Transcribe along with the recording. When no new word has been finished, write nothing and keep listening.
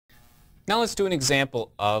Now let's do an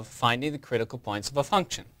example of finding the critical points of a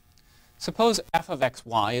function. Suppose f of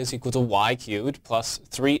xy is equal to y cubed plus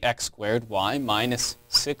 3x squared y minus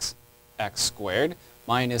 6x squared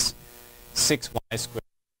minus 6y squared.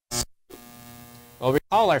 Well,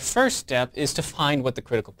 recall our first step is to find what the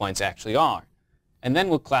critical points actually are, and then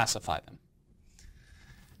we'll classify them.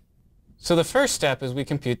 So the first step is we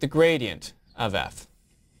compute the gradient of f.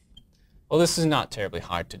 Well, this is not terribly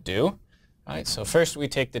hard to do. Right? So first we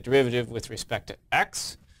take the derivative with respect to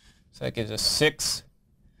x. So that gives us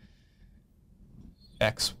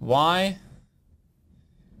 6xy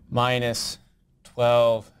minus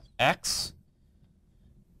 12x,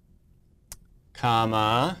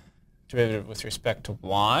 comma, derivative with respect to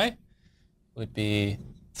y would be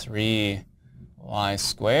 3y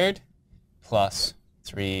squared plus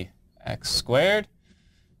 3x squared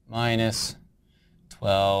minus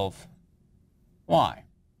 12y.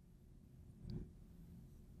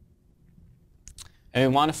 And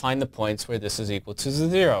we want to find the points where this is equal to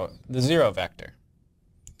the zero vector.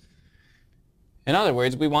 In other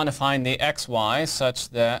words, we want to find the xy such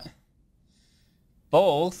that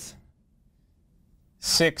both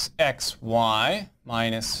 6xy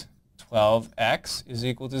minus 12x is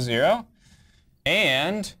equal to 0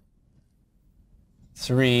 and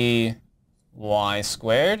 3y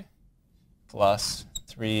squared plus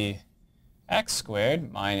 3x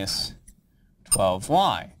squared minus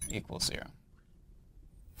 12y equals 0.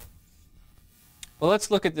 Well,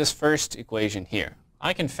 let's look at this first equation here.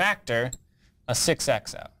 I can factor a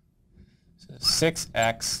 6x out. So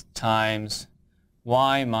 6x times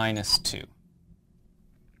y minus 2.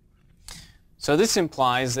 So this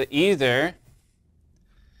implies that either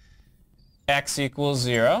x equals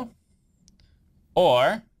 0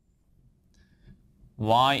 or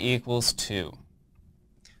y equals 2.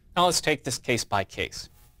 Now let's take this case by case.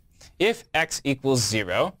 If x equals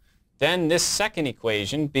 0, then this second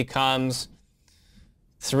equation becomes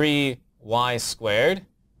 3y squared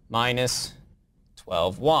minus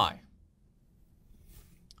 12y.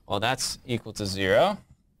 Well, that's equal to 0.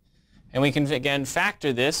 And we can again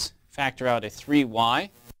factor this, factor out a 3y,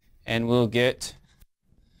 and we'll get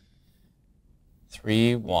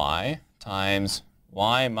 3y times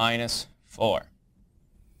y minus 4.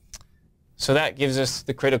 So that gives us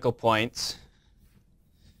the critical points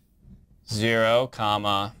 0,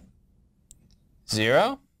 comma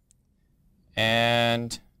 0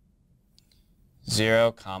 and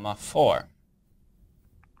 0, comma 4.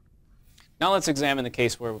 Now let's examine the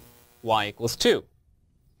case where y equals 2.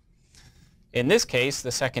 In this case,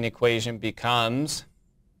 the second equation becomes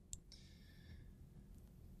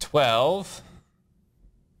 12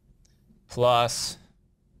 plus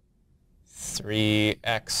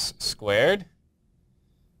 3x squared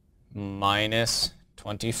minus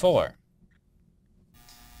 24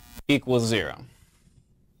 equals 0.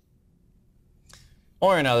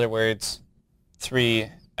 Or in other words,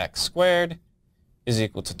 3x squared is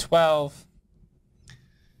equal to 12.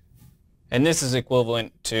 And this is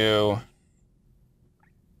equivalent to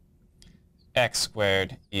x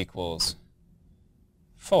squared equals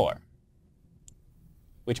 4,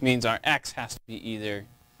 which means our x has to be either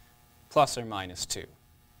plus or minus 2,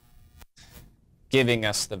 giving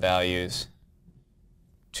us the values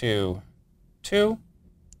 2, 2,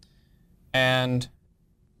 and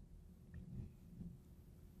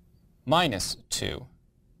minus 2,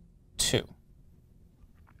 2.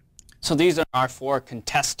 So these are our 4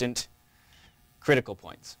 contestant critical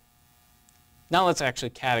points. Now let's actually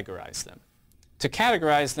categorize them. To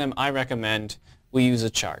categorize them, I recommend we use a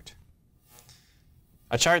chart.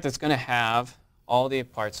 A chart that's going to have all the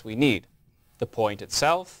parts we need. The point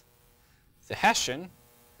itself, the Hessian,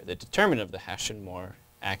 or the determinant of the Hessian more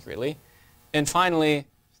accurately, and finally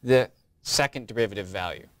the second derivative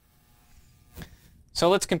value. So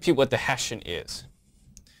let's compute what the Hessian is.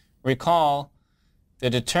 Recall the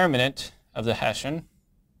determinant of the Hessian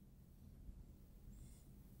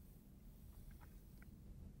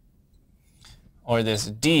or this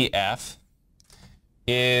df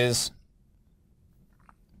is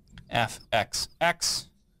fxx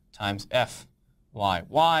times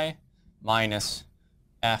fyy minus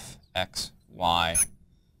fxy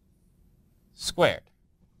squared.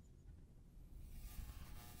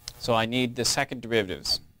 So I need the second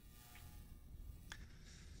derivatives.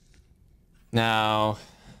 Now,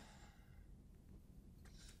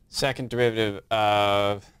 second derivative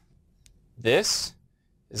of this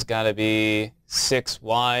is got to be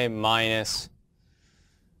 6y minus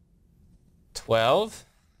 12.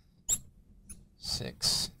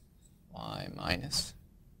 6y minus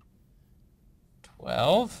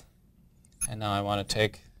 12. And now I want to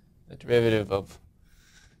take the derivative of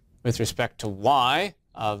with respect to y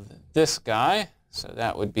of this guy. So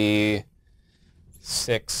that would be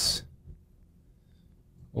 6y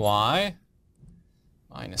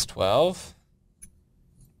minus 12.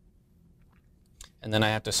 And then I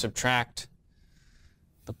have to subtract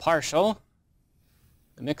the partial,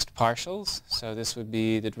 the mixed partials. So this would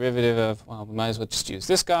be the derivative of, well, we might as well just use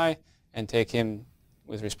this guy and take him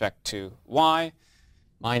with respect to y,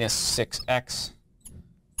 minus 6x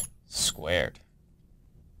squared.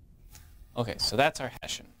 Okay, so that's our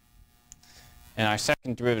Hessian. And our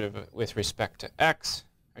second derivative with respect to x,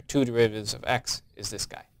 our two derivatives of x, is this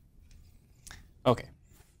guy. Okay,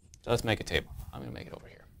 so let's make a table. I'm going to make it over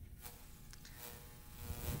here.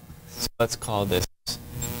 So let's call this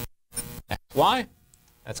xy.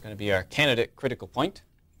 That's going to be our candidate critical point.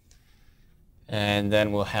 And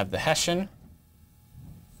then we'll have the Hessian,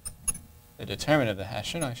 the determinant of the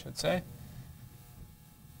Hessian, I should say,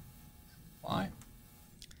 y.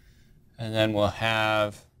 And then we'll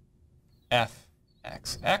have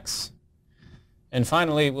fxx. And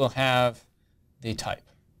finally, we'll have the type.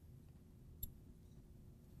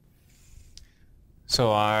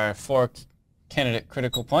 So our four candidate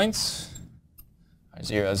critical points are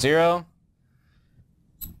 0, 0,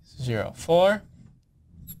 0, 4,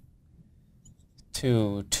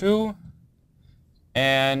 2, 2,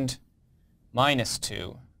 and minus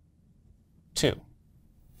 2, 2.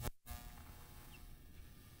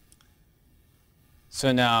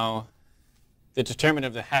 So now the determinant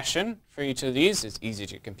of the Hessian for each of these is easy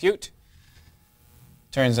to compute.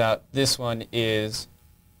 Turns out this one is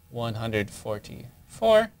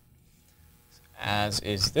 144, as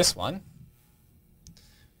is this one.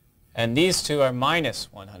 And these two are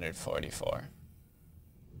minus 144.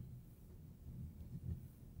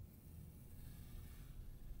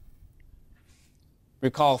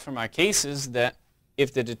 Recall from our cases that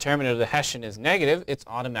if the determinant of the Hessian is negative, it's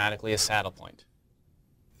automatically a saddle point.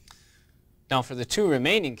 Now for the two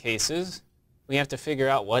remaining cases, we have to figure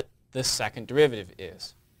out what the second derivative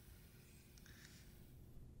is.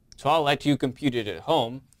 So I'll let you compute it at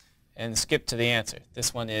home and skip to the answer.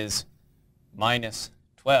 This one is minus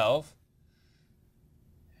 12,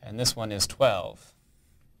 and this one is 12.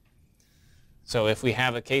 So if we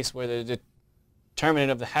have a case where the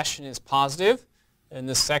determinant of the Hessian is positive, and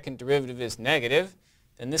the second derivative is negative,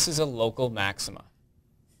 then this is a local maxima.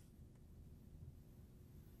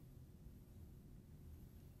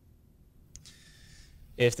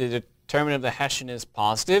 If the determinant of the Hessian is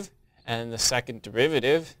positive, and the second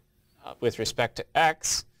derivative with respect to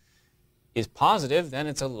x is positive, then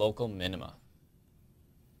it's a local minima.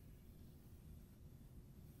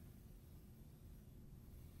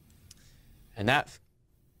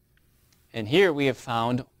 And here we have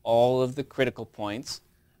found all of the critical points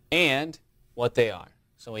and what they are.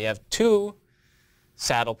 So we have two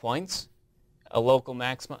saddle points, a local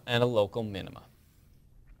maxima and a local minima.